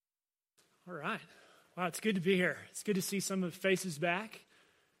All right. Wow, it's good to be here. It's good to see some of the faces back.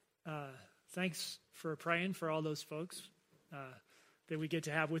 Thanks for praying for all those folks that we get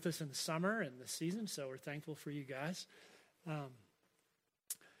to have with us in the summer and the season, so we're thankful for you guys.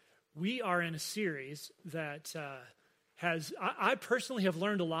 We are in a series that I personally have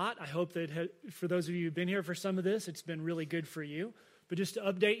learned a lot. I hope that for those of you who've been here for some of this, it's been really good for you. But just to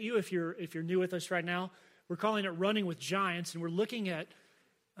update you, if you're new with us right now, we're calling it Running with Giants, and we're looking at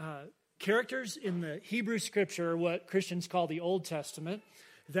characters in the Hebrew Scripture, what Christians call the Old Testament,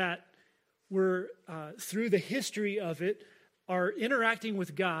 that were, through the history of it, are interacting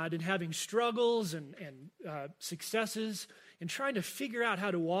with God and having struggles and successes and trying to figure out how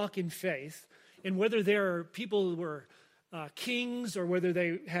to walk in faith. And whether they're people who were kings or whether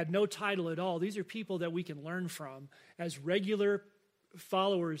they had no title at all, these are people that we can learn from as regular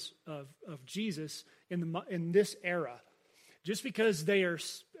followers of Jesus in this era. Just because they are,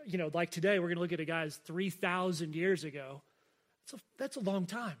 like today, we're going to look at a guy 3,000 years ago. That's a long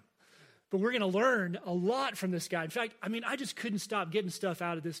time. But we're going to learn a lot from this guy. In fact, I just couldn't stop getting stuff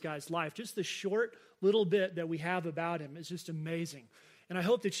out of this guy's life. Just the short little bit that we have about him is just amazing. And I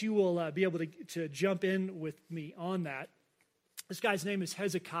hope that you will be able to jump in with me on that. This guy's name is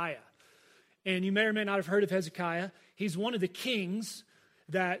Hezekiah. And you may or may not have heard of Hezekiah. He's one of the kings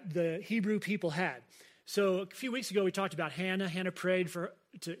that the Hebrew people had. So a few weeks ago, we talked about Hannah. Hannah prayed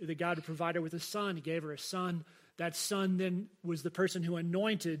to the God to provide her with a son. He gave her a son. That son then was the person who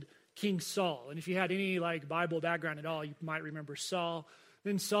anointed King Saul. And if you had any Bible background at all, you might remember Saul.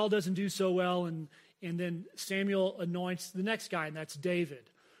 Then Saul doesn't do so well, and then Samuel anoints the next guy, and that's David.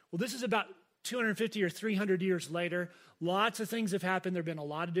 Well, this is about 250 or 300 years later. Lots of things have happened. There have been a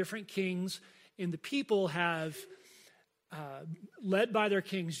lot of different kings, and the people have, led by their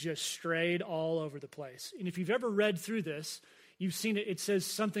kings, just strayed all over the place. And if you've ever read through this, you've seen it. It says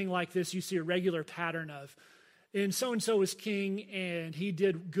something like this. You see a regular pattern of, and so-and-so was king, and he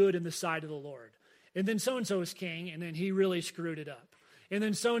did good in the sight of the Lord. And then so-and-so was king, and then he really screwed it up. And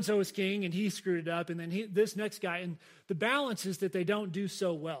then so-and-so was king, and he screwed it up. And then this next guy. And the balance is that they don't do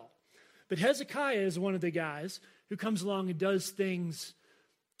so well. But Hezekiah is one of the guys who comes along and does things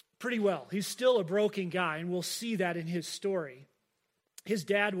pretty well. He's still a broken guy, and we'll see that in his story. His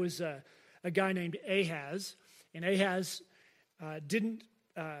dad was a guy named Ahaz, and Ahaz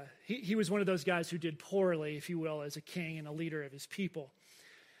he was one of those guys who did poorly, if you will, as a king and a leader of his people.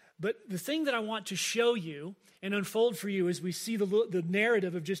 But the thing that I want to show you and unfold for you as we see the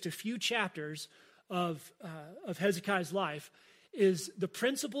narrative of just a few chapters of Hezekiah's life is the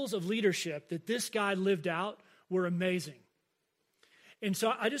principles of leadership that this guy lived out were amazing. And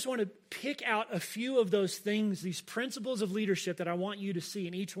so I just want to pick out a few of those things, these principles of leadership that I want you to see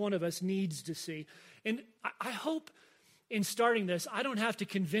and each one of us needs to see. And I hope in starting this, I don't have to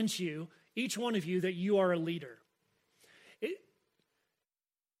convince you, each one of you, that you are a leader.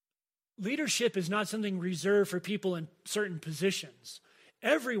 Leadership is not something reserved for people in certain positions.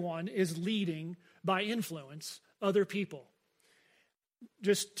 Everyone is leading by influence other people.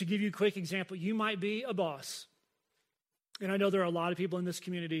 Just to give you a quick example, you might be a boss. And I know there are a lot of people in this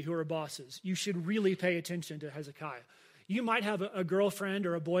community who are bosses. You should really pay attention to Hezekiah. You might have a girlfriend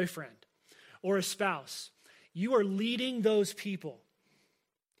or a boyfriend or a spouse. You are leading those people.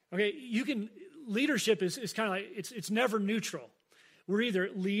 Okay, leadership is kind of like, it's never neutral. We're either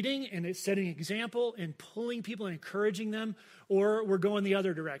leading and it's setting an example and pulling people and encouraging them, or we're going the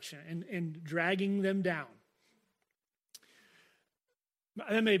other direction and dragging them down.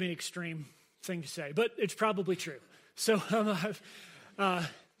 That may be an extreme thing to say, but it's probably true. So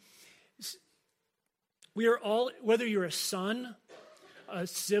we are all, whether you're a son, a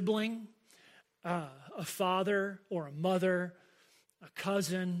sibling, a father or a mother, a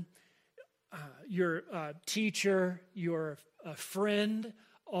cousin, you're a teacher, you're a friend,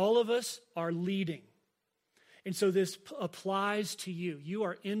 all of us are leading. And so this applies to you. You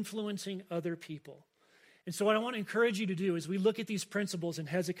are influencing other people. And so what I want to encourage you to do as we look at these principles in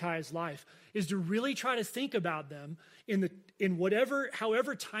Hezekiah's life is to really try to think about them in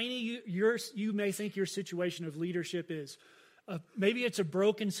however tiny you may think your situation of leadership is. Maybe it's a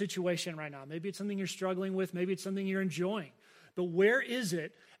broken situation right now. Maybe it's something you're struggling with. Maybe it's something you're enjoying. But where is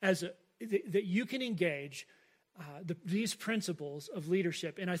it that you can engage these principles of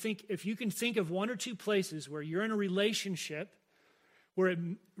leadership? And I think if you can think of one or two places where you're in a relationship where it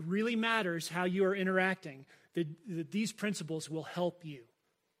really matters how you are interacting, that these principles will help you.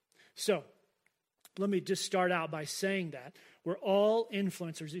 So let me just start out by saying that we're all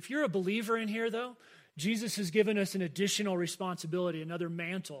influencers. If you're a believer in here, though, Jesus has given us an additional responsibility, another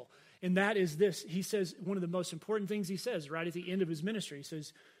mantle, and that is this. He says, one of the most important things he says right at the end of his ministry, he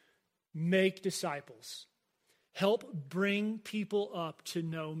says, make disciples. Help bring people up to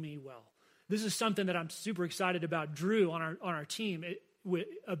know me well. This is something that I'm super excited about Drew on our team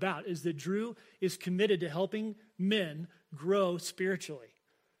about, is that Drew is committed to helping men grow spiritually.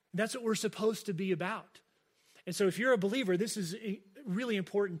 That's what we're supposed to be about. And so if you're a believer, this is really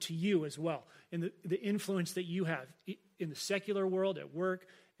important to you as well, and the influence that you have in the secular world, at work,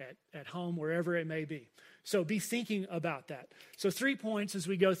 at home, wherever it may be. So be thinking about that. So 3 points as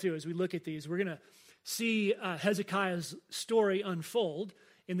we go through, as we look at these. We're going to see Hezekiah's story unfold,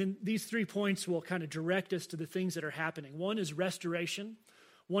 and then these 3 points will kind of direct us to the things that are happening. One is restoration,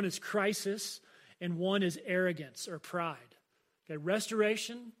 one is crisis, and one is arrogance or pride. Okay,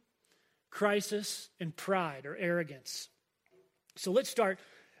 restoration, crisis, and pride or arrogance. So let's start.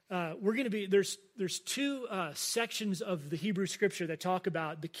 We're going to be, there's 2 sections of the Hebrew scripture that talk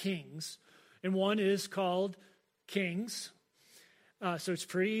about the kings, and one is called Kings. So it's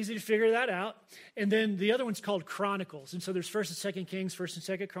pretty easy to figure that out. And then the other one's called Chronicles. And so there's 1st and 2nd Kings, 1st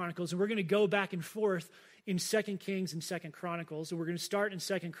and 2nd Chronicles. And we're going to go back and forth in 2nd Kings and 2nd Chronicles. And we're going to start in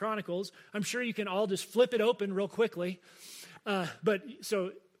 2nd Chronicles. I'm sure you can all just flip it open real quickly. But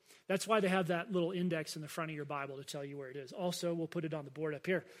so that's why they have that little index in the front of your Bible to tell you where it is. Also, we'll put it on the board up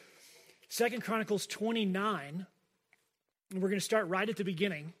here. 2nd Chronicles 29. And we're going to start right at the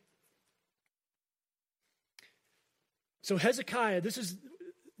beginning. So Hezekiah, this is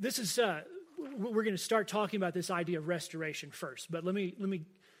we're going to start talking about this idea of restoration first. But let me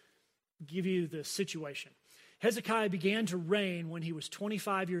give you the situation. Hezekiah began to reign when he was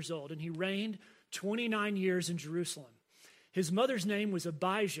 25 years old, and he reigned 29 years in Jerusalem. His mother's name was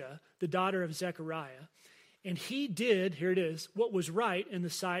Abijah, the daughter of Zechariah, and he did, here it is, what was right in the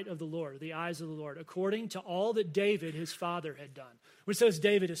sight of the Lord, the eyes of the Lord, according to all that David, his father, had done. When it says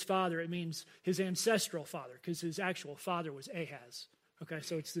David, his father, it means his ancestral father, because his actual father was Ahaz. Okay,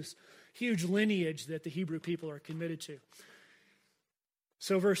 so it's this huge lineage that the Hebrew people are committed to.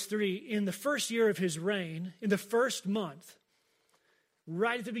 So verse 3, in the first year of his reign, in the first month,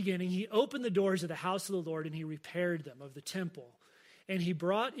 right at the beginning, he opened the doors of the house of the Lord and he repaired them, of the temple. And he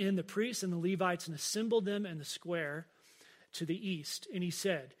brought in the priests and the Levites and assembled them in the square to the east. And he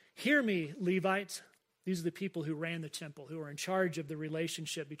said, "Hear me, Levites." These are the people who ran the temple, who are in charge of the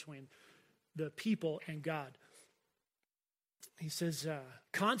relationship between the people and God. He says,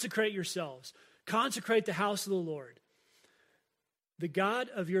 consecrate yourselves, consecrate the house of the Lord, the God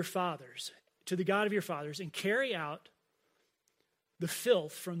of your fathers, to the God of your fathers, and carry out the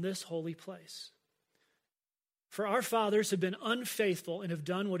filth from this holy place. For our fathers have been unfaithful and have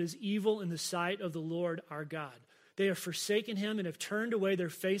done what is evil in the sight of the Lord our God. They have forsaken him and have turned away their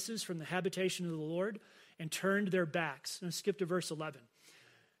faces from the habitation of the Lord and turned their backs. And skip to verse 11.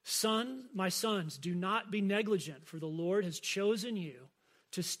 My sons, do not be negligent, for the Lord has chosen you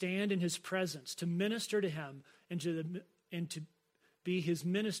to stand in his presence, to minister to him, and to be his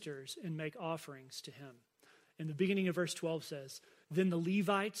ministers and make offerings to him. And the beginning of verse 12 says, then the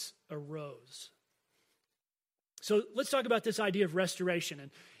Levites arose. So let's talk about this idea of restoration. And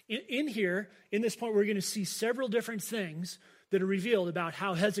in here, in this point, we're going to see several different things that are revealed about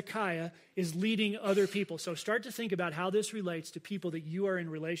how Hezekiah is leading other people. So start to think about how this relates to people that you are in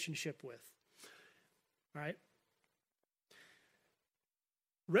relationship with. All right?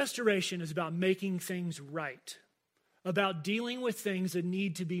 Restoration is about making things right, about dealing with things that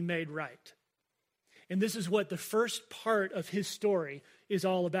need to be made right. And this is what the first part of his story is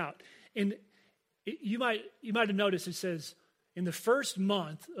all about. And you might have noticed it says, in the first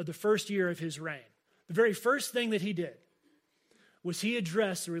month of the first year of his reign, the very first thing that he did was he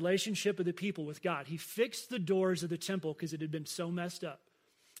addressed the relationship of the people with God. He fixed the doors of the temple because it had been so messed up.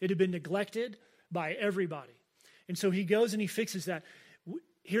 It had been neglected by everybody. And so he goes and he fixes that.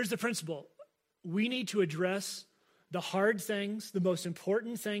 Here's the principle. We need to address the hard things, the most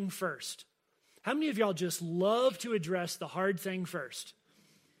important thing first. How many of y'all just love to address the hard thing first?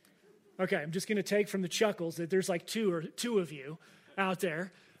 Okay, I'm just going to take from the chuckles that there's like two of you out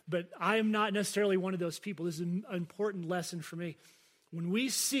there, but I am not necessarily one of those people. This is an important lesson for me. When we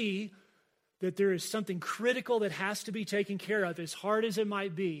see that there is something critical that has to be taken care of, as hard as it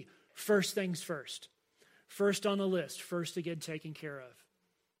might be, first things first. First on the list, first to get taken care of.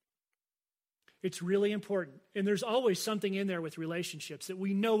 It's really important. And there's always something in there with relationships that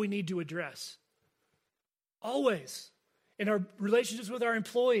we know we need to address. Always. In our relationships with our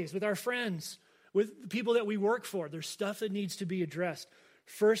employees, with our friends, with the people that we work for, there's stuff that needs to be addressed.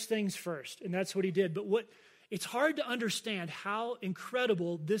 First things first. And that's what he did. But it's hard to understand how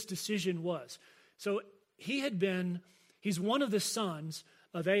incredible this decision was. So he's one of the sons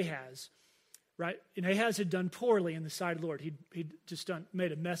of Ahaz, right? And Ahaz had done poorly in the sight of the Lord. He'd just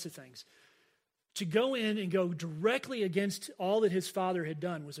made a mess of things. To go in and go directly against all that his father had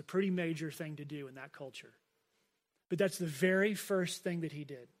done was a pretty major thing to do in that culture. But that's the very first thing that he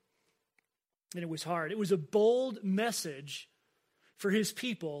did. And it was hard. It was a bold message for his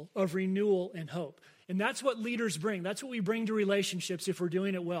people of renewal and hope. And that's what leaders bring. That's what we bring to relationships if we're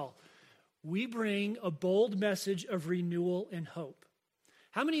doing it well. We bring a bold message of renewal and hope.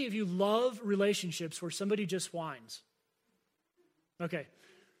 How many of you love relationships where somebody just whines? Okay.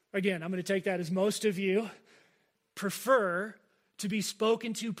 Again, I'm going to take that as most of you prefer to be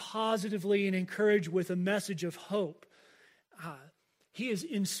spoken to positively and encouraged with a message of hope. He is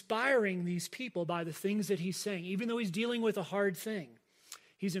inspiring these people by the things that he's saying. Even though he's dealing with a hard thing,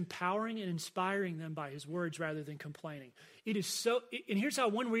 he's empowering and inspiring them by his words rather than complaining. It is so, and here's how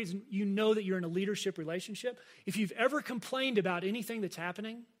one reason you know that you're in a leadership relationship. If you've ever complained about anything that's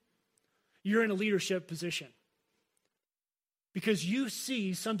happening, you're in a leadership position. Because you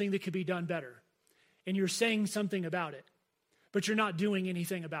see something that could be done better, and you're saying something about it, but you're not doing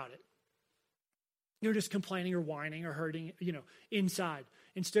anything about it. You're just complaining or whining or hurting, inside,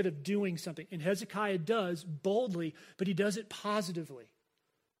 instead of doing something. And Hezekiah does boldly, but he does it positively.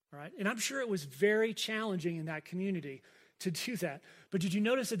 All right? And I'm sure it was very challenging in that community to do that. But did you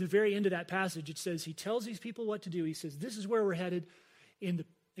notice at the very end of that passage, it says he tells these people what to do. He says, this is where we're headed. And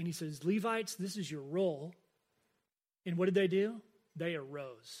he says, Levites, this is your role. And what did they do? They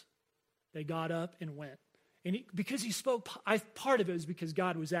arose. They got up and went. And because he spoke, part of it was because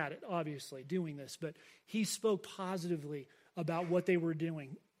God was at it, obviously, doing this. But he spoke positively about what they were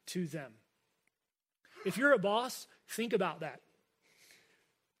doing to them. If you're a boss, think about that.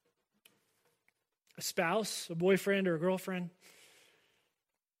 A spouse, a boyfriend, or a girlfriend.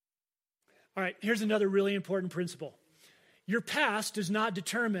 All right, here's another really important principle. Your past does not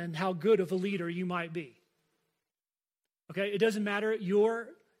determine how good of a leader you might be. Okay, it doesn't matter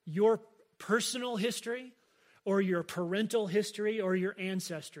your personal history or your parental history or your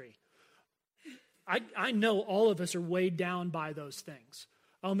ancestry. I know all of us are weighed down by those things.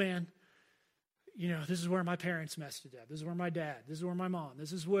 Oh man, this is where my parents messed it up. This is where my dad, this is where my mom,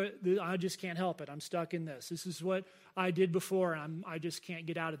 this is what, I just can't help it. I'm stuck in this. This is what I did before. I just can't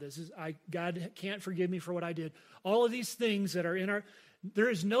get out of this. God can't forgive me for what I did. All of these things that are there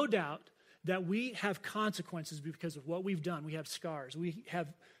is no doubt that we have consequences because of what we've done. We have scars. We have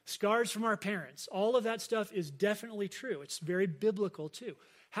scars from our parents. All of that stuff is definitely true. It's very biblical too.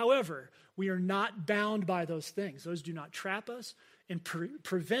 However, we are not bound by those things. Those do not trap us and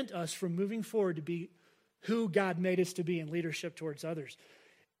prevent us from moving forward to be who God made us to be in leadership towards others.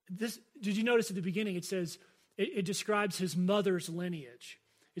 Did you notice at the beginning it says, it describes his mother's lineage.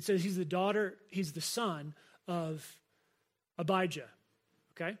 It says he's the son of Abijah,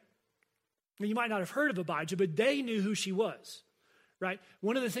 okay? Now, you might not have heard of Abijah, but they knew who she was, right?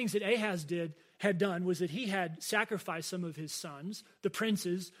 One of the things that Ahaz had done was that he had sacrificed some of his sons, the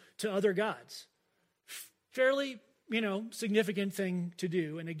princes, to other gods. Fairly, significant thing to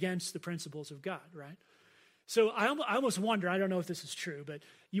do and against the principles of God, right? So I almost wonder, I don't know if this is true, but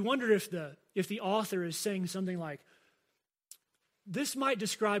you wonder if the author is saying something like, this might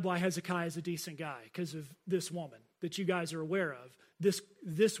describe why Hezekiah is a decent guy because of this woman that you guys are aware of,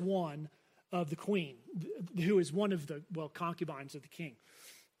 this one of the queen, who is one of the, concubines of the king.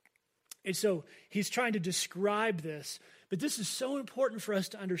 And so he's trying to describe this, but this is so important for us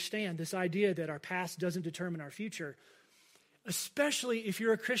to understand, this idea that our past doesn't determine our future, especially if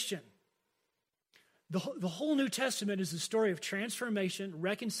you're a Christian. The whole New Testament is the story of transformation,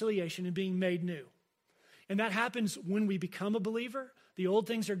 reconciliation, and being made new. And that happens when we become a believer. The old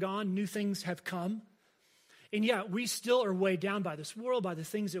things are gone, new things have come. And yeah, we still are weighed down by this world, by the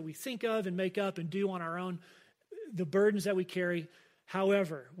things that we think of and make up and do on our own, the burdens that we carry.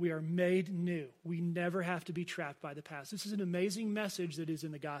 However, we are made new. We never have to be trapped by the past. This is an amazing message that is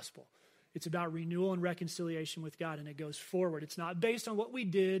in the gospel. It's about renewal and reconciliation with God, and it goes forward. It's not based on what we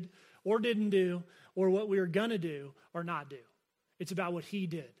did or didn't do or what we were going to do or not do. It's about what he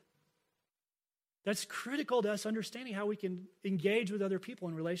did. That's critical to us understanding how we can engage with other people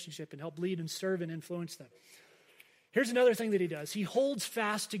in relationship and help lead and serve and influence them. Here's another thing that he does. He holds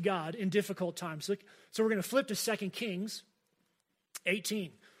fast to God in difficult times. So we're going to flip to 2 Kings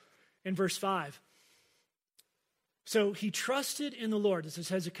 18 in verse 5. So he trusted in the Lord, this is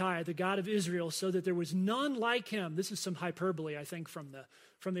Hezekiah, the God of Israel, so that there was none like him. This is some hyperbole, I think, from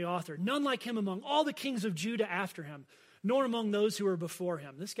the author. None like him among all the kings of Judah after him, nor among those who were before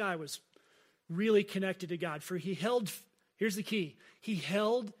him. This guy was really connected to God, for here's the key, he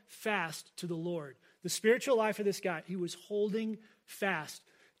held fast to the Lord. The spiritual life of this guy, he was holding fast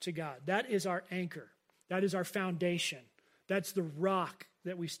to God. That is our anchor. That is our foundation. That's the rock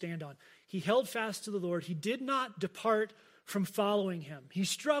that we stand on. He held fast to the Lord. He did not depart from following him. He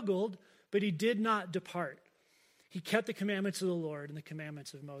struggled, but he did not depart. He kept the commandments of the Lord and the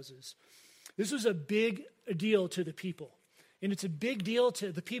commandments of Moses. This was a big deal to the people. And it's a big deal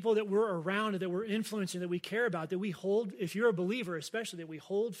to the people that we're around and that we're influencing, that we care about, that we hold, if you're a believer especially, that we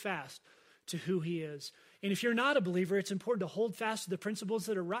hold fast to who he is. And if you're not a believer, it's important to hold fast to the principles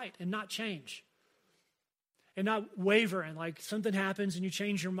that are right and not change. And not waver and like something happens and you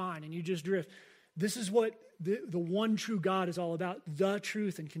change your mind and you just drift. This is what the one true God is all about, the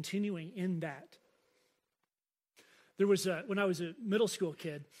truth, and continuing in that. There was when I was a middle school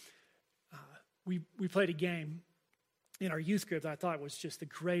kid, we played a game in our youth group that I thought was just the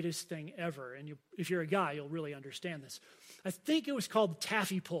greatest thing ever. And if you're a guy, you'll really understand this. I think it was called the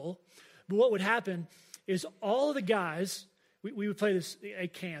taffy pull. But what would happen is all of the guys, we would play this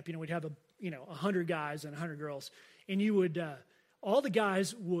at camp. We'd have 100 guys and 100 girls. And you would, all the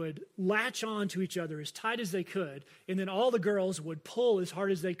guys would latch on to each other as tight as they could. And then all the girls would pull as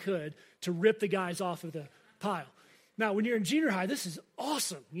hard as they could to rip the guys off of the pile. Now, when you're in junior high, this is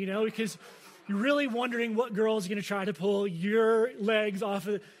awesome, because you're really wondering what girl is going to try to pull your legs off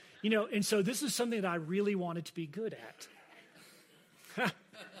of, and so this is something that I really wanted to be good at.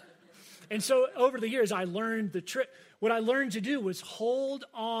 And so over the years, I learned the trick. What I learned to do was hold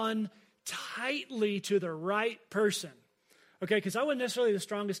on tightly to the right person, okay? Because I wasn't necessarily the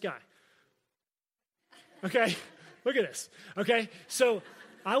strongest guy, okay? Look at this, okay? So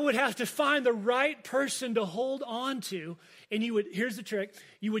I would have to find the right person to hold on to, and here's the trick,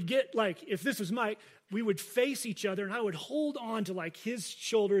 you would get, if this was Mike, we would face each other, and I would hold on to, his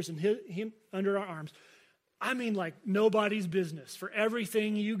shoulders and him under our arms. I mean, nobody's business for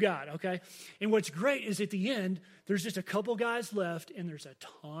everything you got, okay? And what's great is at the end, there's just a couple guys left, and there's a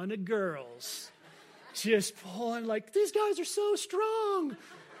ton of girls just pulling, these guys are so strong.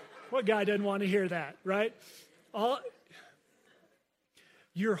 What guy doesn't want to hear that, right? I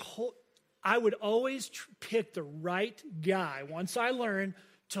would always pick the right guy once I learned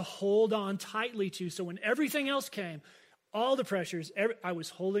to hold on tightly to. So when everything else came, all the pressures, I was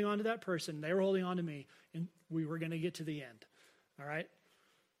holding on to that person. They were holding on to me, and we were going to get to the end. All right?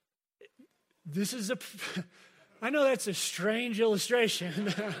 I know that's a strange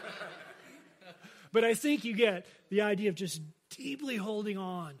illustration, but I think you get the idea of just deeply holding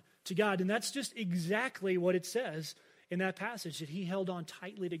on to God. And that's just exactly what it says in that passage, that he held on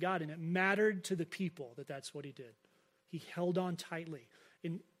tightly to God, and it mattered to the people that's what he did. He held on tightly.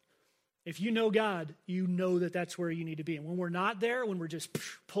 And if you know God, you know that that's where you need to be. And when we're not there, when we're just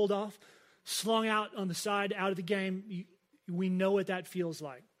pulled off, slung out on the side, out of the game, we know what that feels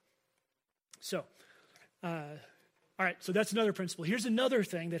like. So, all right, so that's another principle. Here's another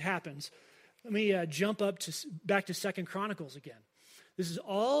thing that happens. Let me jump back to 2 Chronicles again. This is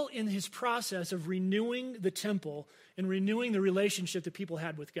all in his process of renewing the temple and renewing the relationship that people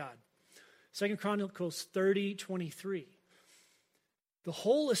had with God. 2 Chronicles 30:23. The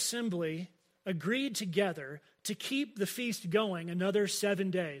whole assembly agreed together to keep the feast going another 7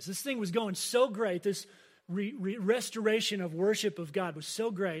 days. This thing was going so great, this restoration of worship of God was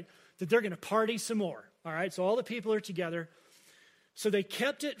so great that they're going to party some more. All right, so all the people are together. So they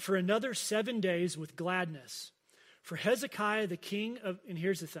kept it for another 7 days with gladness. For Hezekiah, the king of, and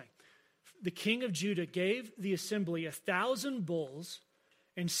here's the thing, the king of Judah gave the assembly 1,000 bulls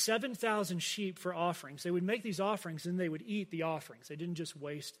and 7,000 sheep for offerings. They would make these offerings and they would eat the offerings. They didn't just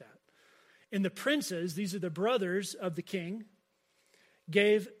waste that. And the princes, these are the brothers of the king,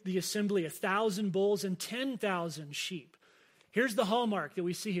 gave the assembly 1,000 bulls and 10,000 sheep. Here's the hallmark that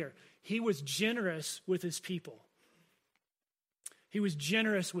we see here. He was generous with his people. He was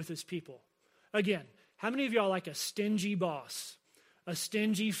generous with his people. Again, how many of y'all like a stingy boss, a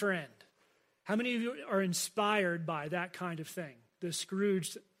stingy friend? How many of you are inspired by that kind of thing? The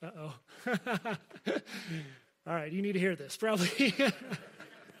Scrooge, All right, you need to hear this, probably.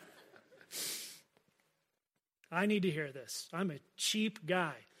 I need to hear this. I'm a cheap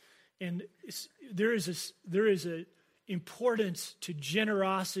guy. And there is a importance to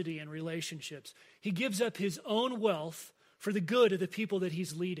generosity in relationships. He gives up his own wealth for the good of the people that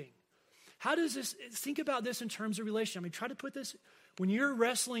he's leading. How does this, think about this in terms of relationship. I mean, try to put this, when you're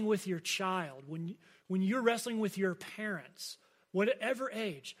wrestling with your child, when you're wrestling with your parents, whatever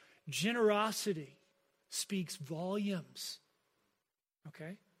age, generosity speaks volumes,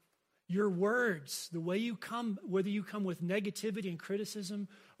 okay? Your words, the way you come, whether you come with negativity and criticism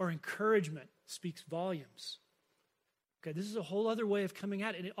or encouragement, speaks volumes. Okay, this is a whole other way of coming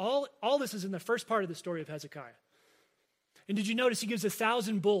at it. And all this is in the first part of the story of Hezekiah. And did you notice he gives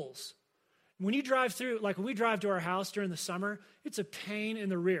 1,000 bulls? When you drive through, like when we drive to our house during the summer, it's a pain in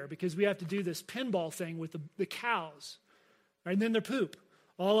the rear because we have to do this pinball thing with the cows, right? And then their poop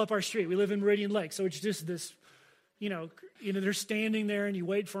all up our street. We live in Meridian Lake, so it's just this, they're standing there and you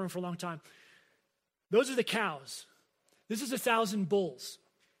wait for them for a long time. Those are the cows. This is 1,000 bulls.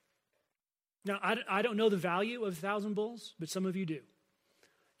 Now, I don't know the value of 1,000 bulls, but some of you do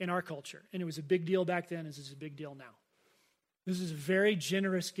in our culture. And it was a big deal back then, as it's a big deal now. This is a very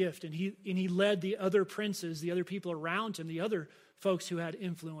generous gift, and he led the other princes, the other people around him, the other folks who had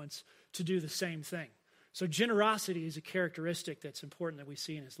influence to do the same thing. So generosity is a characteristic that's important that we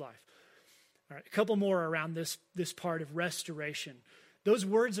see in his life. All right, a couple more around this part of restoration. Those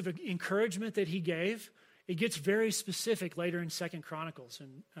words of encouragement that he gave, it gets very specific later in 2 Chronicles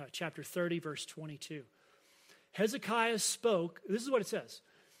in chapter 30, verse 22. Hezekiah spoke, this is what it says.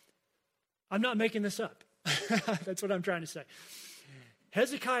 I'm not making this up. That's what I'm trying to say.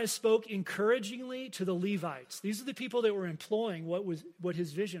 Hezekiah spoke encouragingly to the Levites. These are the people that were employing what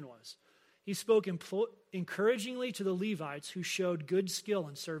his vision was. He spoke encouragingly to the Levites who showed good skill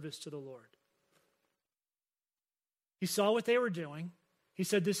and service to the Lord. He saw what they were doing. He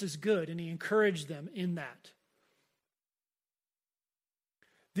said, this is good, and he encouraged them in that.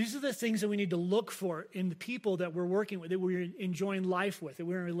 These are the things that we need to look for in the people that we're working with, that we're enjoying life with, that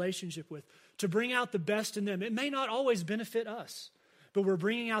we're in a relationship with, to bring out the best in them. It may not always benefit us, but we're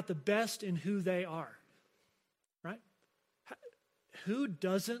bringing out the best in who they are, right? Who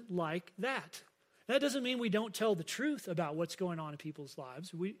doesn't like that? That doesn't mean we don't tell the truth about what's going on in people's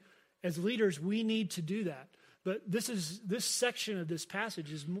lives. As leaders, we need to do that. But this section of this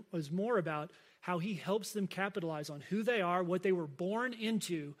passage is more about how he helps them capitalize on who they are, what they were born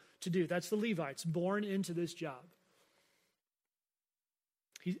into to do. That's the Levites, born into this job.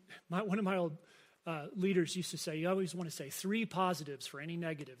 One of my old leaders used to say, you always want to say 3 positives for any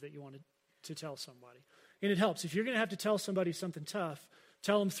negative that you want to tell somebody. And it helps. If you're going to have to tell somebody something tough,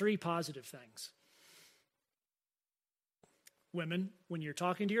 tell them 3 positive things. Women, when you're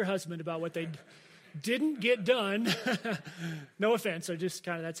talking to your husband about what they didn't get done, no offense, so just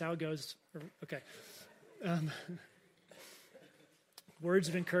kind of that's how it goes. Okay. Words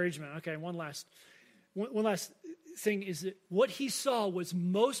of encouragement. Okay, one last thing is that what he saw was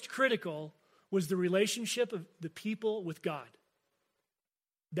most critical was the relationship of the people with God.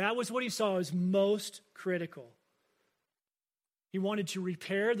 That was what he saw as most critical. He wanted to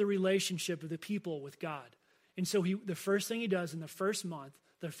repair the relationship of the people with God. And so the first thing he does in the first month,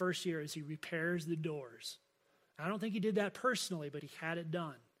 the first year, is he repairs the doors. I don't think he did that personally, but he had it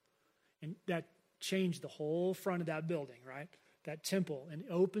done. And that changed the whole front of that building, right? That temple. And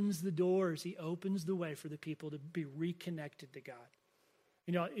opens the doors. He opens the way for the people to be reconnected to God.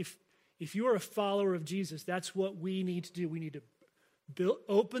 You know, if you are a follower of Jesus, that's what we need to do. We need to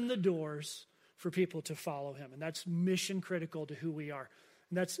open the doors for people to follow him. And that's mission critical to who we are.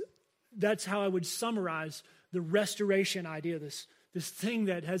 And that's how I would summarize the restoration idea, this thing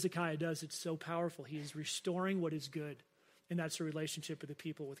that Hezekiah does. It's so powerful. He is restoring what is good, and that's a relationship with the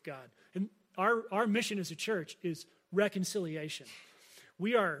people with God. And our mission as a church is reconciliation.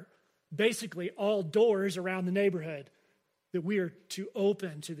 We are basically all doors around the neighborhood that we are to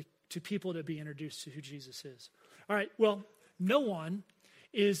open to people to be introduced to who Jesus is. All right, well, no one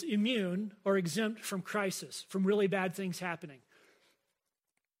is immune or exempt from crisis, from really bad things happening.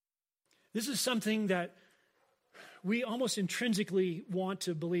 This is something that we almost intrinsically want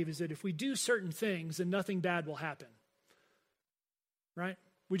to believe, is that if we do certain things, then nothing bad will happen. Right?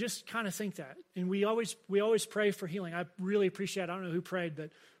 We just kind of think that. And we always pray for healing. I really appreciate, I don't know who prayed,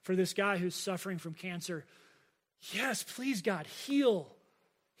 but for this guy who's suffering from cancer, yes, please God, heal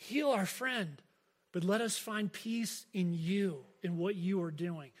our friend. But let us find peace in you, in what you are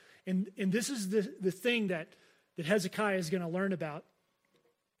doing. And this is the thing that Hezekiah is going to learn about.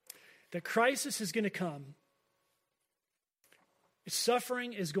 That crisis is going to come.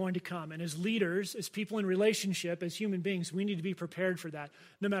 Suffering is going to come. And as leaders, as people in relationship, as human beings, we need to be prepared for that,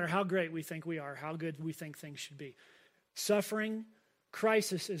 no matter how great we think we are, how good we think things should be. Suffering,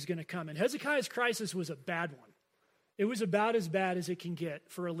 crisis is going to come. And Hezekiah's crisis was a bad one. It was about as bad as it can get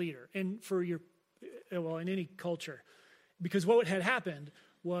for a leader and for in any culture. Because what had happened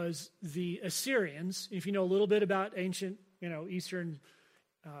was the Assyrians, if you know a little bit about ancient, Eastern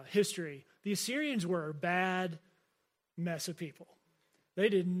history, the Assyrians were a bad mess of people. They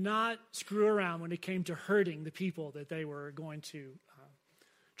did not screw around when it came to hurting the people that they were going to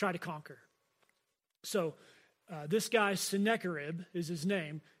try to conquer. So this guy, Sennacherib is his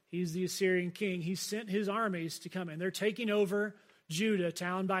name. He's the Assyrian king. He sent his armies to come in. They're taking over Judah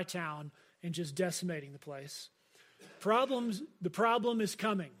town by town and just decimating the place. The problem is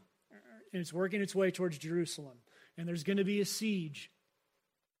coming, and it's working its way towards Jerusalem, and there's going to be a siege.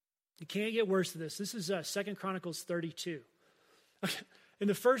 It can't get worse than this. This is 2 Chronicles 32. In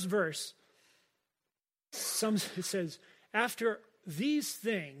the first verse, it says, after these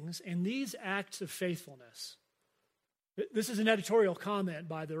things and these acts of faithfulness, this is an editorial comment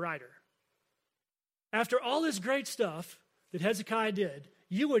by the writer. After all this great stuff that Hezekiah did,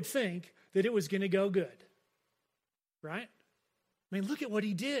 you would think that it was going to go good, right? I mean, look at what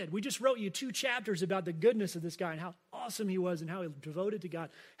he did. We just wrote you 2 chapters about the goodness of this guy and how awesome he was and how he was devoted to God,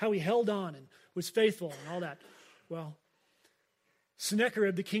 how he held on and was faithful and all that. Well,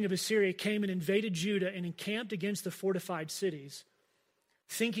 Sennacherib, the king of Assyria, came and invaded Judah and encamped against the fortified cities,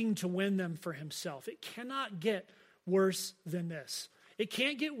 thinking to win them for himself. It cannot get worse than this. It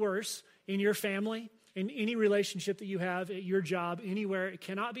can't get worse in your family, in any relationship that you have, at your job, anywhere. It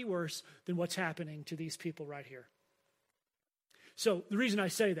cannot be worse than what's happening to these people right here. So the reason I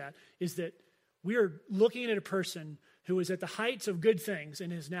say that is that we are looking at a person who is at the heights of good things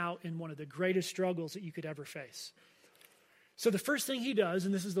and is now in one of the greatest struggles that you could ever face. So the first thing he does,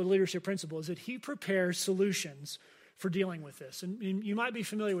 and this is the leadership principle, is that he prepares solutions for dealing with this. And you might be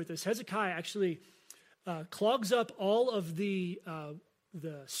familiar with this. Hezekiah actually clogs up all of the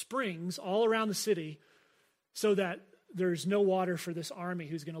springs all around the city so that there's no water for this army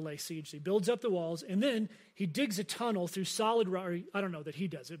who's going to lay siege. So he builds up the walls, and then he digs a tunnel through solid rock. I don't know that he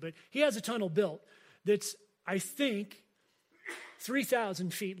does it, but he has a tunnel built that's, I think,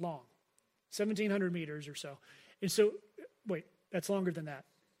 3,000 feet long, 1,700 meters or so. And so, wait, that's longer than that.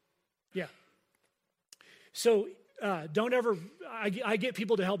 Yeah. So don't ever, I get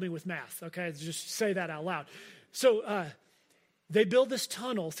people to help me with math, okay? Just say that out loud. So they build this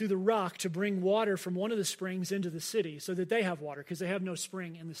tunnel through the rock to bring water from one of the springs into the city so that they have water because they have no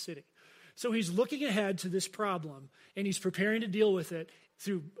spring in the city. So he's looking ahead to this problem, and he's preparing to deal with it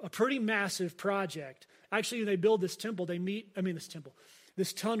through a pretty massive project. Actually, when they build this tunnel, they meet in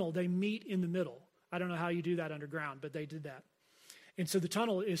the middle. I don't know how you do that underground, but they did that. And so the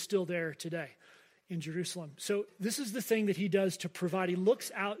tunnel is still there today in Jerusalem. So this is the thing that he does to provide. He looks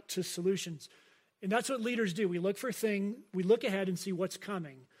out to solutions. And that's what leaders do. We look ahead and see what's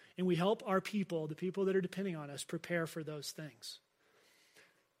coming, and we help our people, the people that are depending on us, prepare for those things.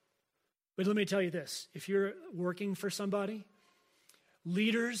 But let me tell you this. If you're working for somebody,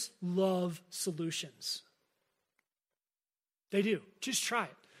 leaders love solutions. They do. Just try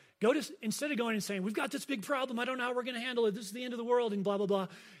it. Instead of going and saying, we've got this big problem, I don't know how we're going to handle it, this is the end of the world, and blah, blah, blah.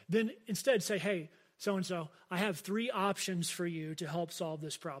 Then instead say, hey, so-and-so, I have 3 options for you to help solve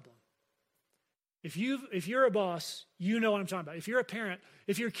this problem. If you're a boss, you know what I'm talking about. If you're a parent,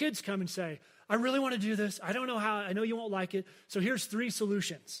 if your kids come and say, I really want to do this, I don't know how, I know you won't like it, so here's 3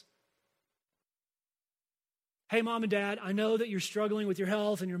 solutions. Hey, mom and dad, I know that you're struggling with your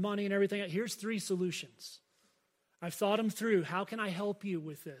health and your money and everything. Here's 3 solutions. I've thought them through. How can I help you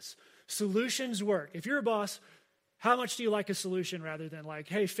with this? Solutions work. If you're a boss, how much do you like a solution rather than like,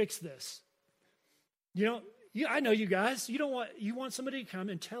 hey, fix this? I know you guys. You want somebody to come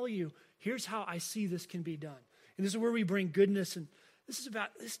and tell you, here's how I see this can be done. And this is where we bring goodness. And this is about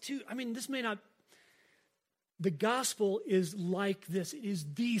this too. I mean, the gospel is like this. It is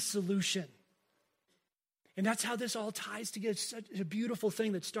the solution. And that's how this all ties together. It's such a beautiful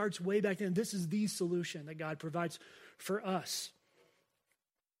thing that starts way back then. This is the solution that God provides for us.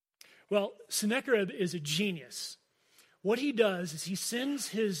 Well, Sennacherib is a genius. What he does is he sends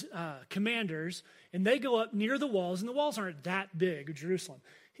his commanders, and they go up near the walls, and the walls aren't that big of Jerusalem.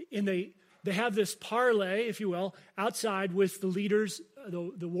 And they have this parley, if you will, outside with the leaders,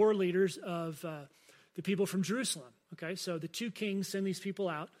 the war leaders of the people from Jerusalem. Okay, so the 2 kings send these people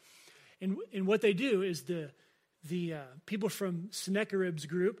out. And what they do is the people from Sennacherib's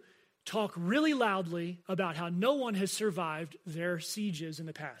group talk really loudly about how no one has survived their sieges in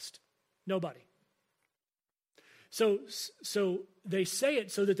the past. Nobody. So they say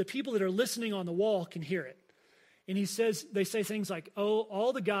it so that the people that are listening on the wall can hear it. And they say things like, oh,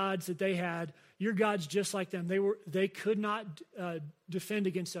 all the gods that they had, your gods just like them. They could not defend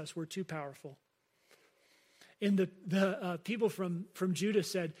against us. We're too powerful. And the people from Judah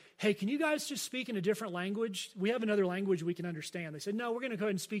said, hey, can you guys just speak in a different language? We have another language we can understand. They said, no, we're going to go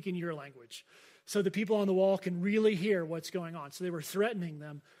ahead and speak in your language so the people on the wall can really hear what's going on. So they were threatening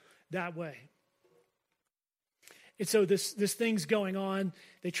them that way. And so this thing's going on.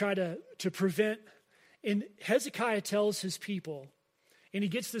 They try to prevent. And Hezekiah tells his people, and he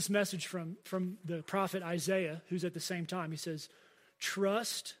gets this message from the prophet Isaiah, who's at the same time. He says,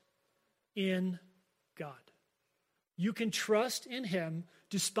 trust in God. You can trust in him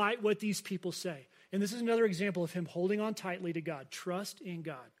despite what these people say. And this is another example of him holding on tightly to God. Trust in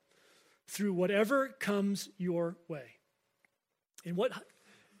God through whatever comes your way. And what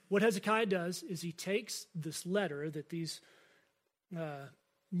Hezekiah does is he takes this letter that these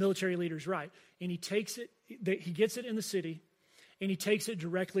military leaders write, and he takes it, he gets it in the city, and he takes it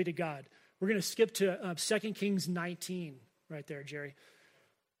directly to God. We're going to skip to 2 Kings 19 right there, Jerry.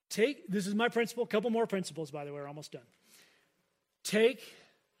 This is my principle, a couple more principles, by the way, we're almost done. Take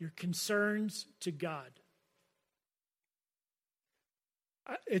your concerns to God.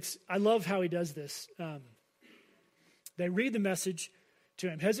 I love how he does this. They read the message to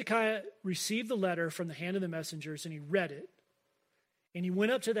him. Hezekiah received the letter from the hand of the messengers, and he read it. And he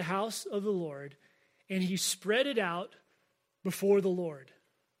went up to the house of the Lord, and he spread it out before the Lord.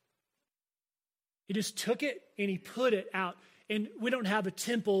 He just took it and he put it out. And we don't have a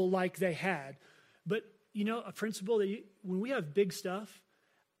temple like they had. But, a principle that when we have big stuff,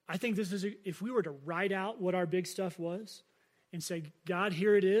 I think this is, if we were to write out what our big stuff was and say, God,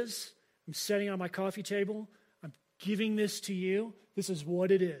 here it is. I'm setting it on my coffee table. I'm giving this to you. This is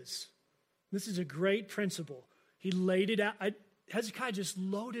what it is. This is a great principle. He laid it out. Hezekiah just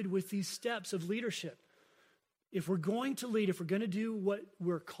loaded with these steps of leadership. If we're going to lead, if we're going to do what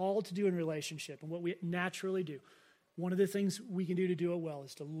we're called to do in relationship and what we naturally do, one of the things we can do to do it well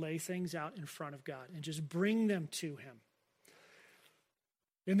is to lay things out in front of God and just bring them to him.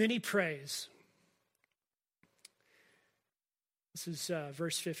 And then he prays. This is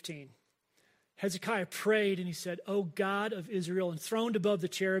verse 15. Hezekiah prayed and he said, O God of Israel, enthroned above the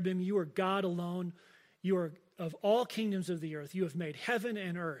cherubim, you are God alone. You are of all kingdoms of the earth. You have made heaven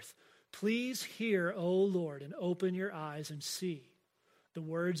and earth. Please hear, O Lord, and open your eyes and see the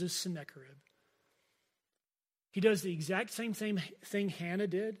words of Sennacherib. He does the exact same thing Hannah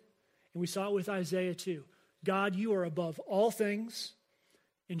did, and we saw it with Isaiah too. God, you are above all things,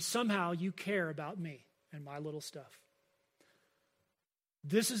 and somehow you care about me and my little stuff.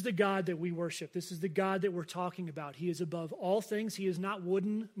 This is the God that we worship. This is the God that we're talking about. He is above all things. He is not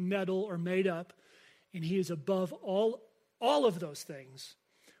wooden, metal, or made up, and he is above all of those things.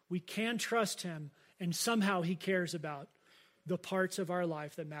 We can trust him, and somehow he cares about the parts of our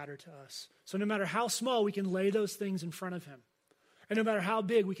life that matter to us. So no matter how small, we can lay those things in front of him. And no matter how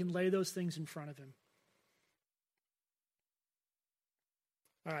big, we can lay those things in front of him.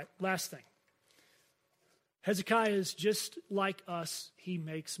 All right, last thing. Hezekiah is just like us. He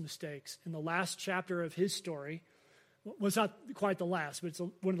makes mistakes. In the last chapter of his story, well, it's not quite the last, but it's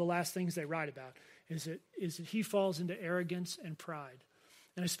one of the last things they write about, is that he falls into arrogance and pride.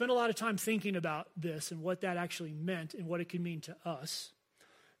 And I spent a lot of time thinking about this and what that actually meant and what it could mean to us.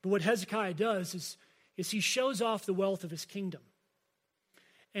 But what Hezekiah does is he shows off the wealth of his kingdom.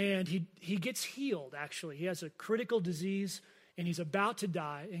 And he gets healed, actually. He has a critical disease, and he's about to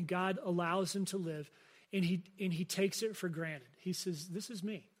die, and God allows him to live, and he takes it for granted. He says, this is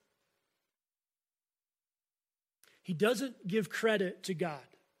me. He doesn't give credit to God,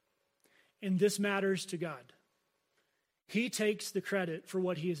 and this matters to God. He takes the credit for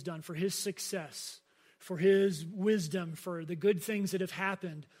what he has done, for his success, for his wisdom, for the good things that have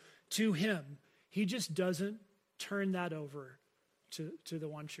happened to him. He just doesn't turn that over to the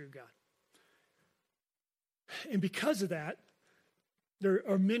one true God. And because of that, there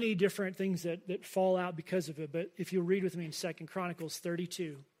are many different things that fall out because of it. But if you'll read with me in 2 Chronicles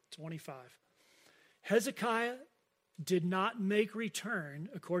 32:25, Hezekiah did not make return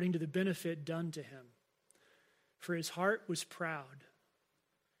according to the benefit done to him, for his heart was proud.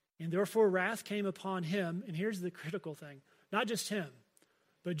 And therefore wrath came upon him, and here's the critical thing, not just him,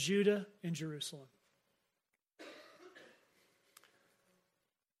 but Judah and Jerusalem.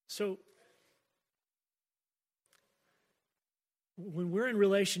 So, when we're in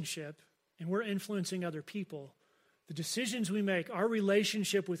relationship and we're influencing other people, the decisions we make, our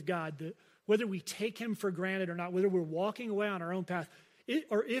relationship with God, whether we take him for granted or not, whether we're walking away on our own path,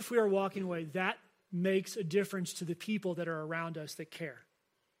 or if we are walking away, that makes a difference to the people that are around us that care,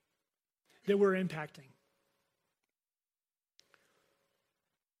 that we're impacting.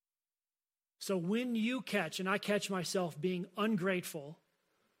 So when you catch, and I catch myself being ungrateful,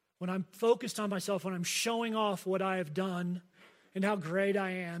 when I'm focused on myself, when I'm showing off what I have done and how great I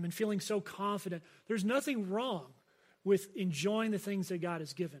am and feeling so confident, there's nothing wrong with enjoying the things that God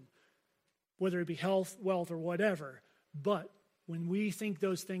has given, whether it be health, wealth, or whatever. But when we think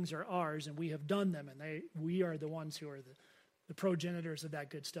those things are ours and we have done them and we are the ones who are the progenitors of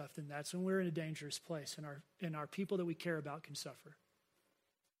that good stuff, then that's when we're in a dangerous place and our people that we care about can suffer.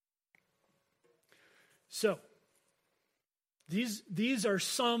 So, these are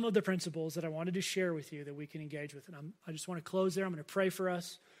some of the principles that I wanted to share with you that we can engage with. And I just want to close there. I'm going to pray for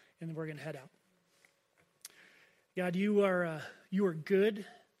us, and then we're going to head out. God, you are good,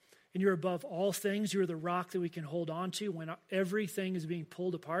 and you're above all things. You're the rock that we can hold on to when everything is being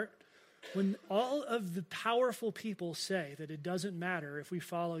pulled apart. When all of the powerful people say that it doesn't matter if we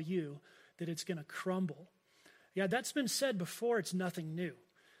follow you, that it's going to crumble. Yeah, that's been said before. It's nothing new.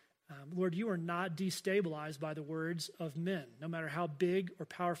 Lord, you are not destabilized by the words of men, no matter how big or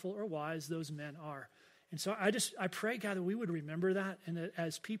powerful or wise those men are. And so I pray, God, that we would remember that, and that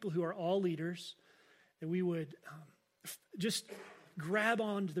as people who are all leaders, that we would just grab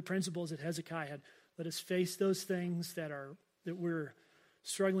on to the principles that Hezekiah had. Let us face those things that we're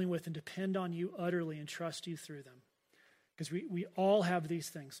struggling with and depend on you utterly and trust you through them. Because we all have these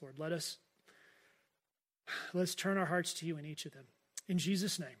things, Lord. Let's turn our hearts to you in each of them. In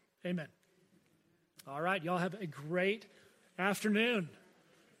Jesus' name, amen. All right, y'all have a great afternoon.